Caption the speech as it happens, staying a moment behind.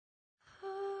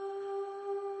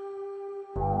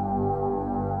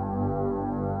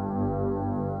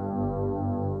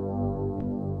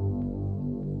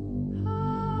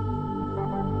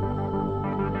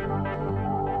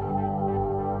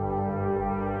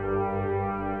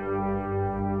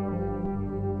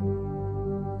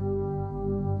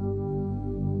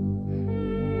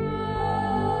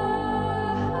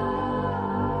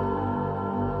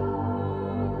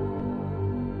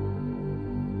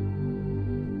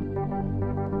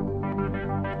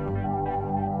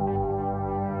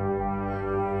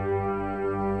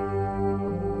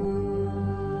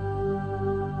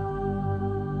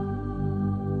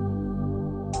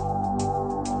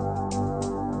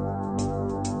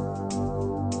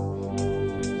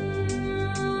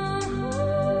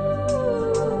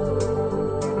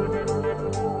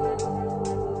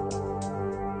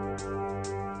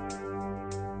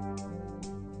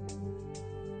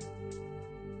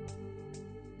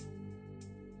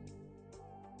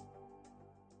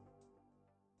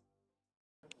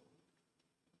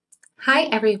Hi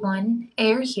everyone,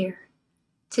 Air here.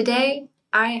 Today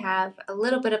I have a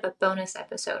little bit of a bonus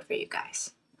episode for you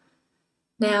guys.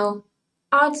 Now,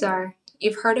 odds are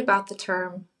you've heard about the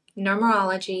term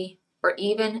numerology or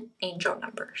even angel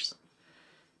numbers.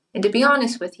 And to be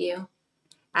honest with you,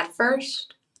 at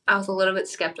first I was a little bit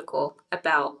skeptical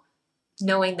about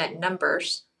knowing that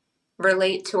numbers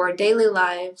relate to our daily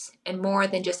lives in more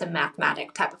than just a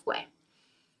mathematic type of way.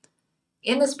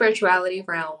 In the spirituality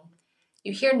realm,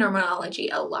 you hear numerology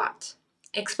a lot,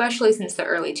 especially since the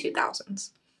early 2000s.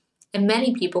 And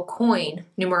many people coin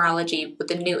numerology with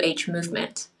the New Age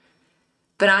movement.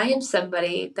 But I am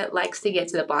somebody that likes to get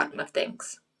to the bottom of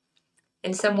things,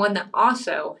 and someone that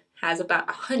also has about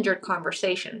 100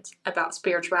 conversations about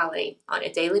spirituality on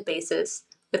a daily basis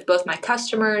with both my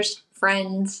customers,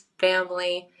 friends,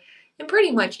 family, and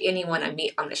pretty much anyone I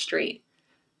meet on the street.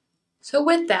 So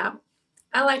with that,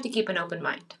 I like to keep an open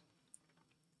mind.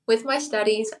 With my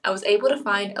studies, I was able to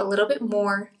find a little bit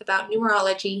more about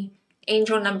numerology,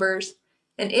 angel numbers,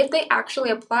 and if they actually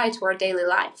apply to our daily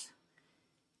life.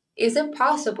 Is it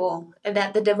possible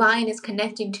that the divine is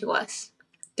connecting to us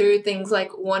through things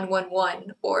like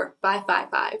 111 or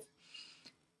 555?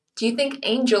 Do you think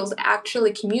angels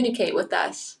actually communicate with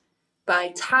us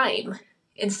by time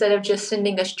instead of just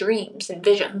sending us dreams and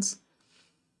visions?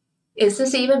 Is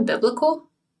this even biblical?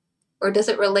 Or does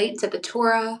it relate to the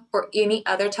Torah or any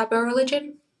other type of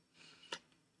religion?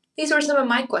 These were some of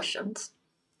my questions,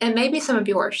 and maybe some of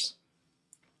yours.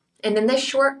 And in this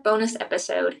short bonus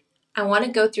episode, I want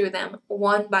to go through them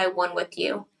one by one with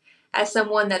you, as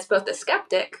someone that's both a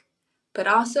skeptic, but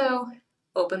also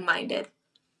open-minded.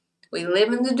 We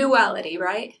live in the duality,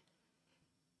 right?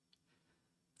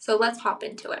 So let's hop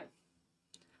into it.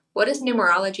 What is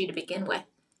numerology to begin with?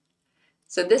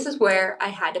 So this is where I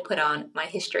had to put on my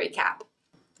history cap.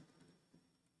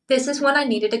 This is when I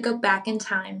needed to go back in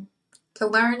time to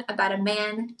learn about a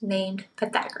man named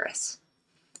Pythagoras.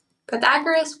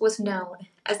 Pythagoras was known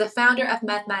as the founder of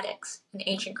mathematics in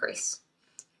ancient Greece.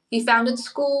 He founded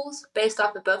schools based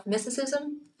off of both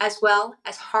mysticism as well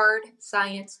as hard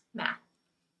science math.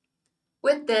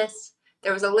 With this,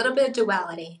 there was a little bit of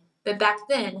duality, but back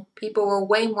then, people were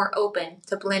way more open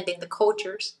to blending the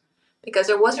cultures because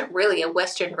there wasn't really a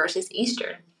Western versus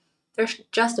Eastern. There's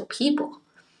just a people,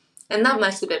 and that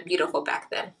must have been beautiful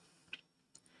back then.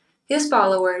 His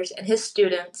followers and his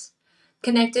students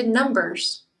connected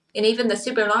numbers and even the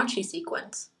Fibonacci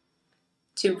sequence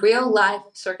to real-life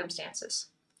circumstances,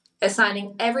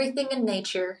 assigning everything in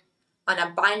nature on a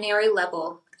binary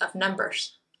level of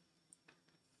numbers.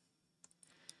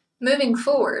 Moving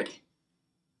forward,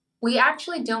 we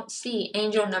actually don't see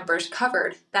angel numbers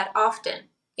covered that often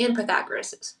in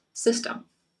Pythagoras' system.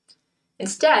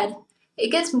 Instead, it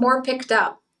gets more picked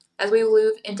up as we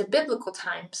move into biblical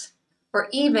times, or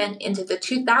even into the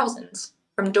 2000s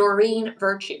from Doreen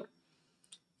Virtue.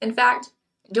 In fact,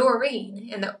 Doreen,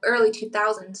 in the early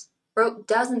 2000s, wrote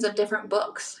dozens of different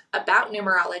books about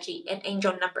numerology and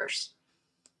angel numbers,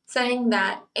 saying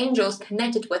that angels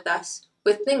connected with us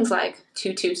with things like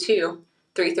 222,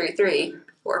 333,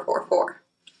 444.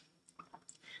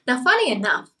 Now, funny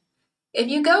enough, if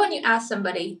you go and you ask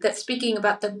somebody that's speaking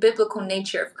about the biblical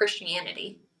nature of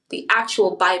Christianity, the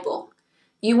actual Bible,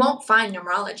 you won't find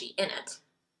numerology in it.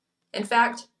 In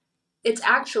fact, it's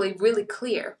actually really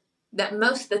clear that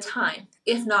most of the time,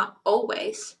 if not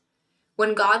always,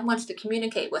 when God wants to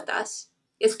communicate with us,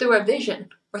 it's through a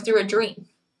vision or through a dream.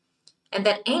 And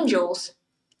that angels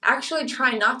actually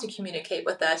try not to communicate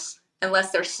with us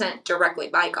unless they're sent directly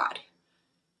by God.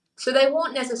 So they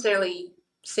won't necessarily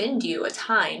send you a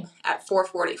time at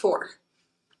 444,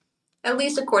 at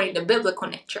least according to biblical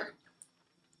nature.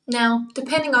 Now,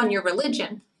 depending on your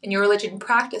religion and your religion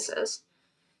practices,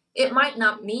 it might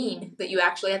not mean that you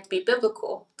actually have to be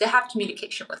biblical to have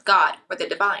communication with God or the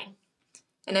divine.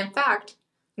 And in fact,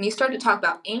 when you start to talk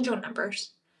about angel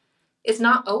numbers, it's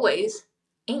not always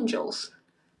angels.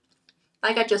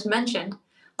 Like I just mentioned,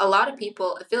 a lot of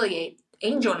people affiliate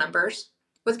angel numbers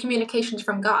with communications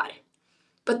from God,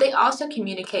 but they also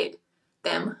communicate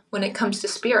them when it comes to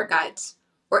spirit guides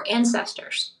or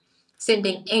ancestors,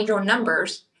 sending angel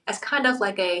numbers as kind of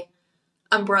like a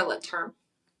umbrella term.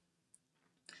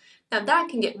 Now that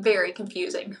can get very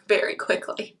confusing very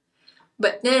quickly,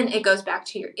 but then it goes back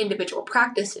to your individual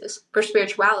practices for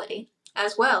spirituality,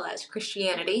 as well as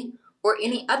Christianity or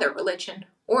any other religion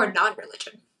or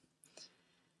non-religion.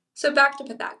 So back to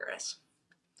Pythagoras.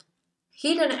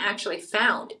 He didn't actually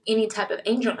found any type of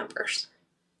angel numbers.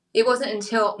 It wasn't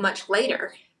until much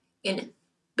later in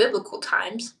biblical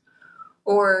times,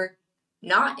 or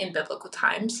not in biblical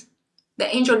times,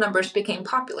 that angel numbers became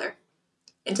popular.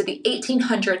 into the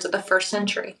 1800s of the first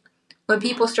century, when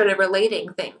people started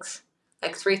relating things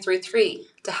like 333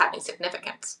 to having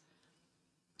significance.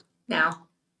 Now,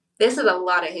 this is a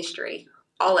lot of history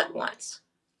all at once,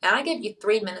 and I give you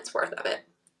 3 minutes worth of it.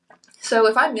 So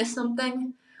if I miss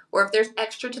something, or if there's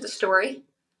extra to the story,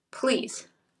 please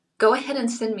go ahead and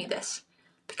send me this,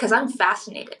 because I'm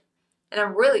fascinated, and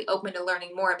I'm really open to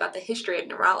learning more about the history of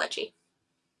numerology.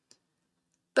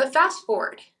 But fast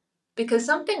forward, because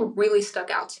something really stuck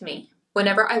out to me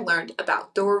whenever I learned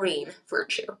about Doreen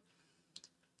virtue.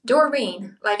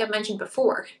 Doreen, like I mentioned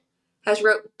before, has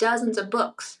wrote dozens of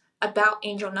books about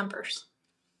angel numbers.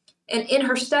 And in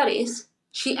her studies,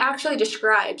 she actually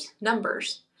describes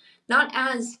numbers not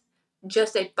as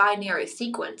just a binary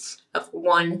sequence of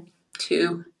 1,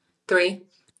 2, 3,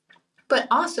 but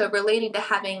also relating to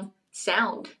having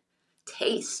sound,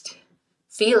 taste,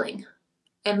 feeling,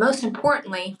 and most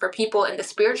importantly, for people in the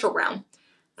spiritual realm,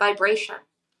 vibration.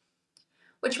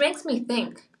 Which makes me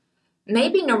think,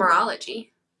 maybe numerology,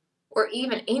 or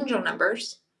even angel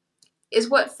numbers, is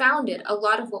what founded a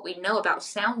lot of what we know about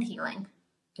sound healing,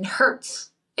 and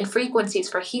hertz, and frequencies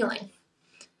for healing.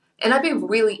 And I'd be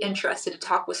really interested to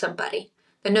talk with somebody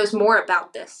that knows more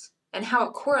about this and how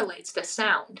it correlates to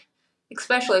sound,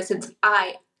 especially since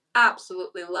I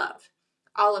absolutely love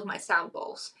all of my sound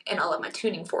bowls and all of my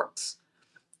tuning forks.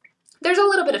 There's a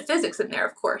little bit of physics in there,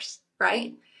 of course,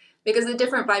 right? Because the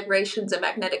different vibrations and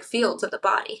magnetic fields of the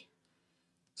body.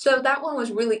 So that one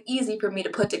was really easy for me to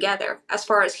put together as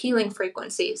far as healing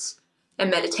frequencies and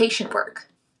meditation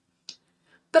work.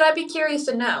 But I'd be curious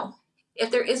to know if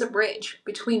there is a bridge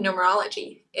between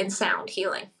numerology and sound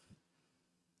healing.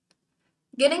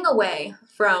 Getting away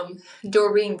from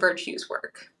Doreen Virtue's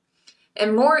work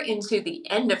and more into the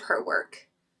end of her work,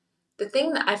 the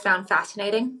thing that I found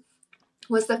fascinating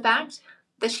was the fact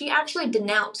that she actually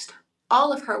denounced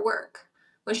all of her work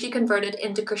when she converted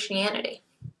into Christianity.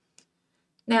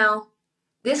 Now,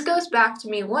 this goes back to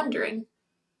me wondering,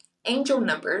 angel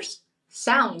numbers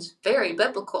sounds very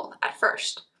biblical at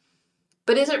first,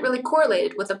 but is it really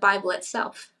correlated with the Bible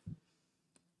itself?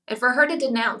 And for her to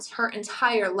denounce her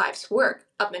entire life's work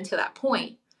up until that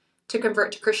point to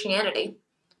convert to Christianity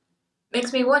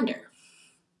makes me wonder,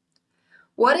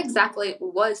 what exactly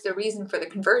was the reason for the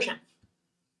conversion?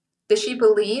 Did she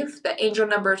believe that angel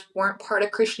numbers weren't part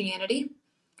of Christianity?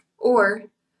 Or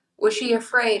was she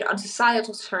afraid on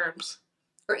societal terms,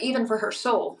 or even for her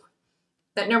soul,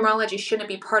 that numerology shouldn't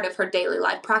be part of her daily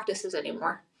life practices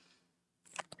anymore?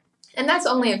 And that's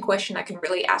only a question I can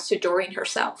really ask to Doreen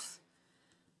herself.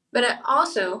 But it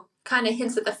also kind of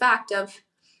hints at the fact of,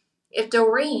 if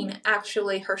Doreen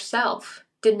actually herself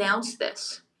denounced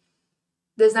this,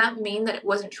 does that mean that it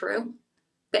wasn't true?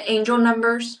 The angel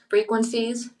numbers,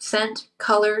 frequencies, scent,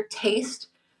 color, taste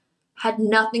had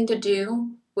nothing to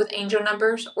do with angel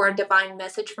numbers or a divine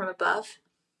message from above,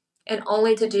 and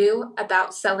only to do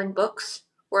about selling books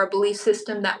or a belief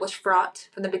system that was fraught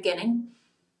from the beginning?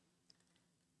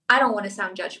 I don't want to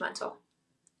sound judgmental.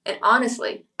 And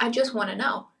honestly, I just want to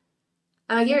know.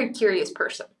 I'm a very curious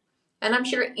person, and I'm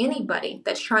sure anybody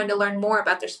that's trying to learn more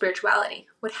about their spirituality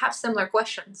would have similar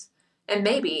questions, and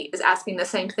maybe is asking the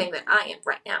same thing that I am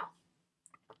right now.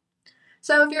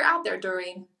 So if you're out there,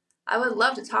 Doreen, I would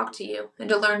love to talk to you and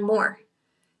to learn more,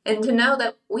 and to know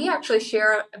that we actually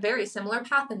share a very similar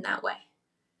path in that way.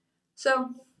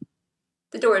 So,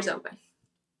 the door is open.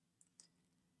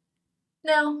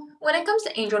 Now, when it comes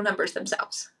to angel numbers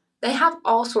themselves, they have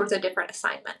all sorts of different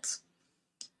assignments.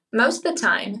 Most of the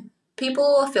time, people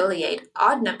will affiliate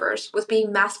odd numbers with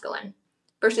being masculine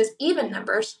versus even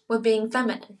numbers with being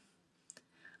feminine.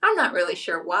 I'm not really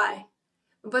sure why,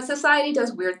 but society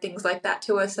does weird things like that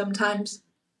to us sometimes.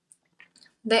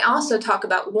 They also talk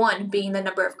about 1 being the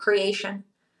number of creation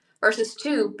versus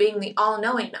 2 being the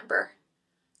all-knowing number.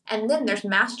 And then there's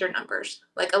master numbers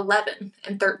like 11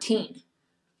 and 13,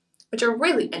 which are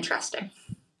really interesting.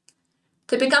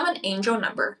 To become an angel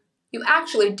number, you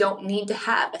actually don't need to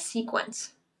have a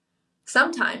sequence.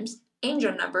 Sometimes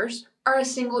angel numbers are a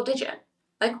single digit,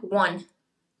 like 1,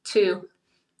 2,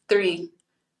 3,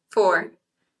 4.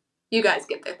 You guys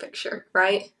get the picture,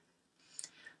 right?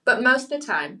 But most of the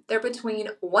time, they're between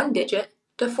 1 digit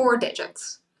to 4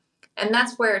 digits. And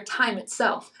that's where time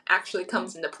itself actually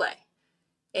comes into play.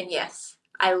 And yes,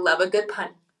 I love a good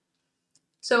pun.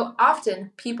 So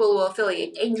often, people will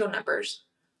affiliate angel numbers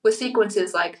with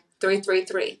sequences like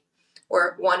 333,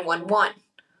 or 111,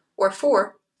 or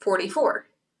 444,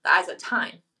 as a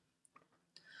time.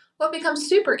 What becomes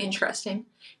super interesting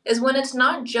is when it's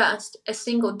not just a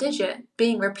single digit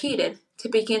being repeated to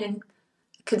begin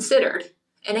considered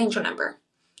an angel number,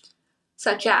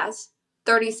 such as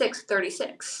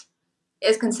 3636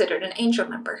 is considered an angel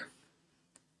number.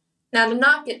 Now, to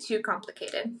not get too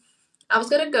complicated, I was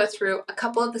going to go through a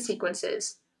couple of the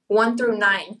sequences, 1 through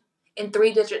 9, in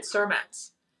 3-digit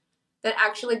surmats that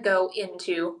actually go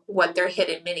into what their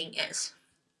hidden meaning is.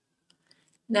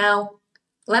 Now,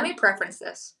 let me preference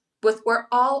this with we're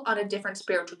all on a different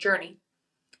spiritual journey,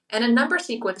 and a number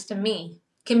sequence to me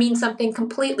can mean something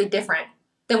completely different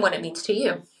than what it means to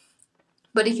you.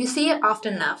 But if you see it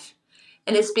often enough,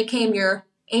 and it's became your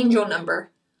angel number,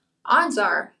 odds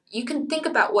are you can think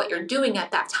about what you're doing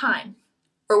at that time,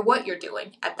 or what you're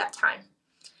doing at that time,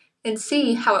 and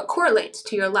see how it correlates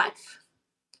to your life.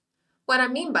 What I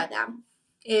mean by that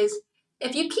is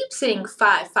if you keep seeing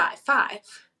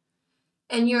 555,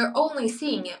 and you're only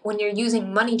seeing it when you're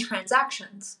using money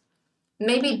transactions,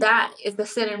 maybe that is the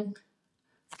sin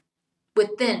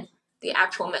within the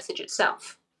actual message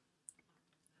itself.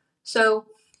 So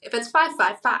if it's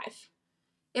 555,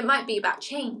 it might be about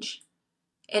change.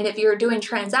 And if you're doing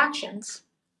transactions,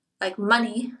 like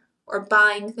money or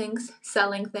buying things,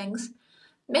 selling things,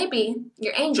 maybe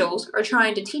your angels are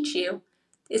trying to teach you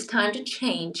it's time to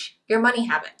change your money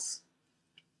habits.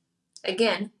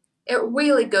 Again, it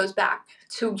really goes back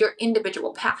to your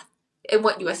individual path and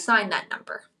what you assign that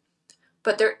number.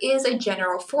 But there is a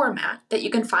general format that you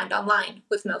can find online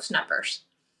with most numbers.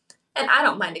 And I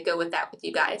don't mind to go with that with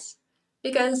you guys,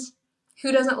 because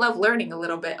who doesn't love learning a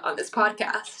little bit on this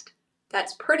podcast?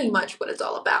 That's pretty much what it's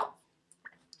all about.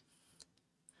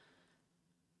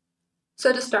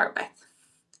 So to start with,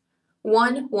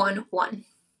 111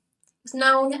 is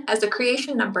known as the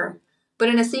creation number, but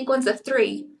in a sequence of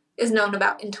 3 is known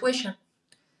about intuition.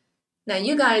 Now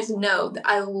you guys know that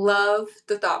I love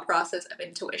the thought process of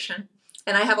intuition,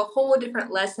 and I have a whole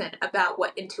different lesson about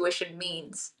what intuition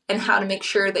means and how to make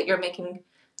sure that you're making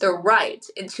the right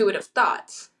intuitive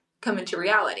thoughts come into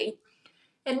reality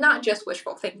and not just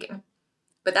wishful thinking.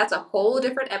 But that's a whole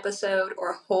different episode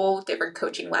or a whole different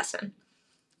coaching lesson.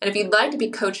 And if you'd like to be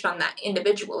coached on that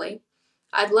individually,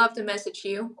 I'd love to message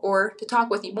you or to talk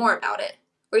with you more about it,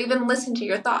 or even listen to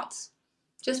your thoughts.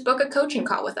 Just book a coaching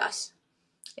call with us,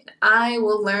 and I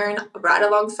will learn right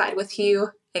alongside with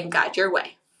you and guide your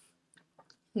way.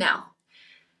 Now,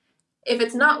 if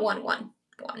it's not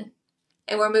 111,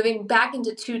 and we're moving back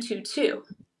into 222,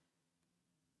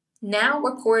 now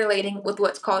we're correlating with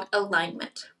what's called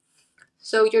alignment.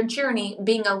 So your journey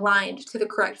being aligned to the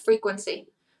correct frequency,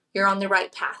 you're on the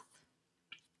right path.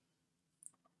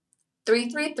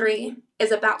 333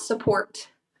 is about support.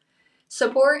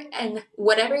 Support in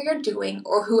whatever you're doing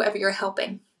or whoever you're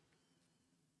helping.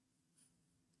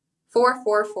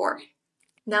 444.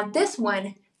 Now this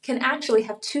one can actually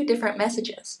have 2 different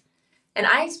messages, and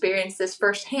I experienced this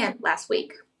firsthand last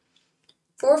week.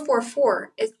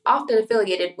 444 is often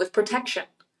affiliated with protection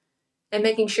and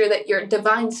making sure that your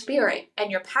divine spirit and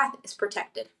your path is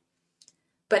protected.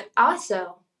 But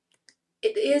also,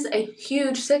 it is a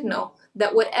huge signal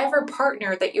that whatever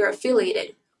partner that you're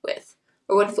affiliated with,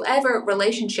 or whatever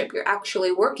relationship you're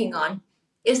actually working on,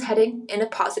 is heading in a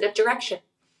positive direction.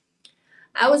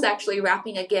 I was actually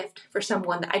wrapping a gift for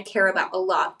someone that I care about a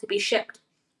lot to be shipped.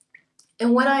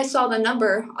 And when I saw the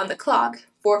number on the clock,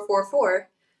 444,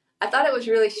 I thought it was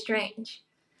really strange.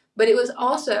 But it was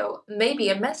also maybe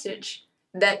a message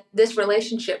that this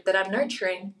relationship that I'm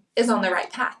nurturing is on the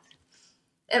right path.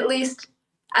 At least,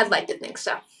 I'd like to think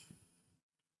so.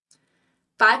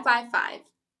 555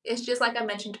 is just like I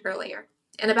mentioned earlier,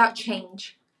 and about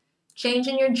change. Change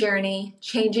in your journey,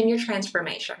 change in your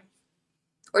transformation,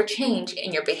 or change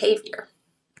in your behavior.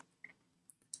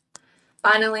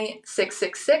 Finally,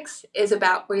 666 is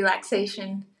about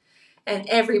relaxation, and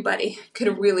everybody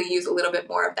could really use a little bit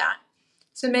more of that.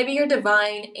 So maybe your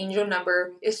divine angel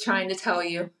number is trying to tell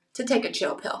you to take a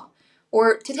chill pill,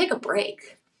 or to take a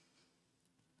break.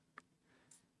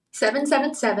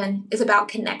 777 is about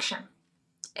connection,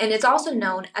 and it's also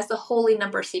known as the holy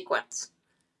number sequence.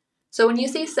 So when you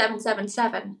see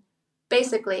 777,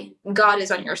 basically God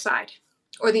is on your side,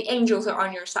 or the angels are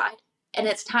on your side, and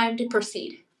it's time to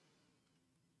proceed.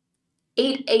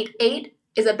 888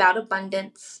 is about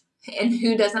abundance, and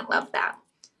who doesn't love that?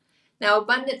 Now,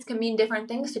 abundance can mean different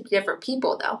things to different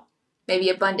people, though. Maybe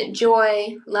abundant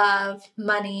joy, love,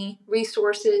 money,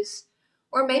 resources,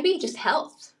 or maybe just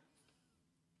health.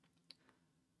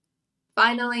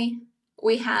 Finally,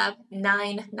 we have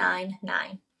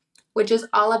 999, which is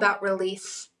all about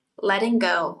release, letting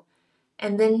go,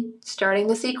 and then starting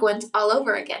the sequence all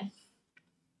over again.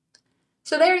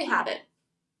 So there you have it,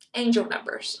 angel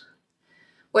numbers.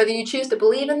 Whether you choose to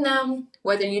believe in them,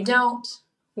 whether you don't,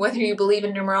 whether you believe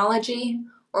in numerology,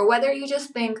 or whether you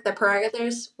just think the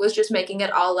parameters was just making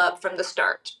it all up from the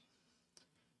start.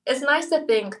 It's nice to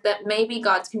think that maybe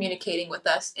God's communicating with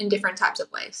us in different types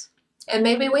of ways. And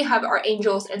maybe we have our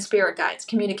angels and spirit guides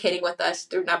communicating with us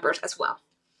through numbers as well.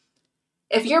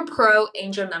 If you're pro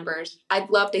angel numbers, I'd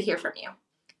love to hear from you.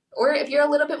 Or if you're a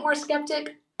little bit more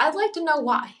skeptic, I'd like to know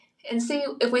why and see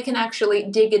if we can actually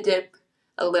dig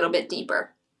a little bit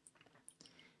deeper.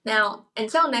 Now,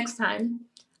 until next time,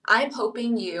 I'm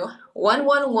hoping you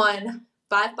 111,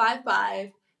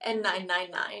 555, and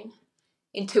 999.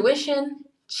 Intuition,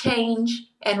 change,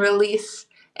 and release,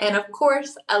 and of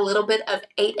course, a little bit of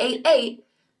 888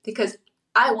 because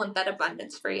I want that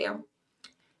abundance for you.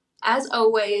 As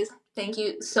always, thank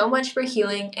you so much for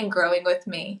healing and growing with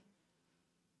me.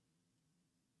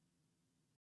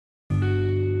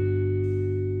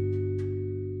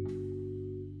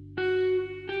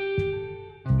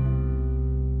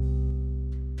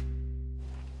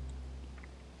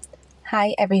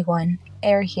 Hi everyone,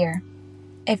 Air here.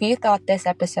 If you thought this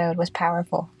episode was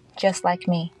powerful, just like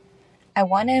me, I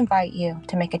want to invite you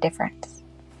to make a difference.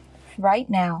 Right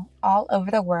now, all over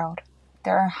the world,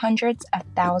 there are hundreds of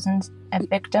thousands of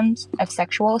victims of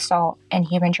sexual assault and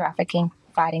human trafficking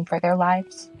fighting for their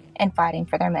lives and fighting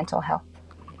for their mental health.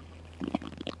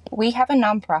 We have a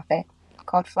nonprofit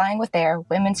called Flying with Air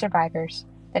Women Survivors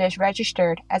that is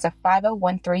registered as a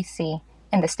 5013C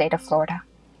in the state of Florida.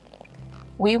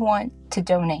 We want to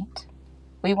donate,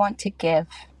 we want to give,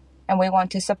 and we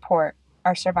want to support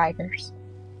our survivors.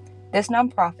 This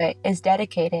nonprofit is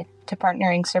dedicated to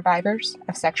partnering survivors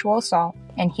of sexual assault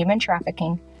and human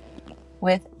trafficking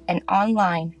with an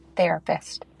online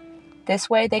therapist. This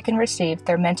way they can receive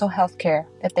their mental health care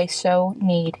that they so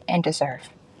need and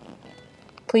deserve.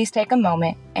 Please take a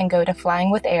moment and go to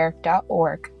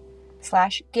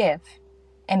flyingwithair.org/give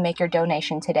and make your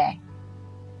donation today.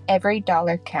 Every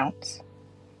dollar counts,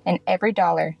 and every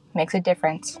dollar makes a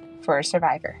difference for a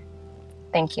survivor.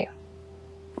 Thank you.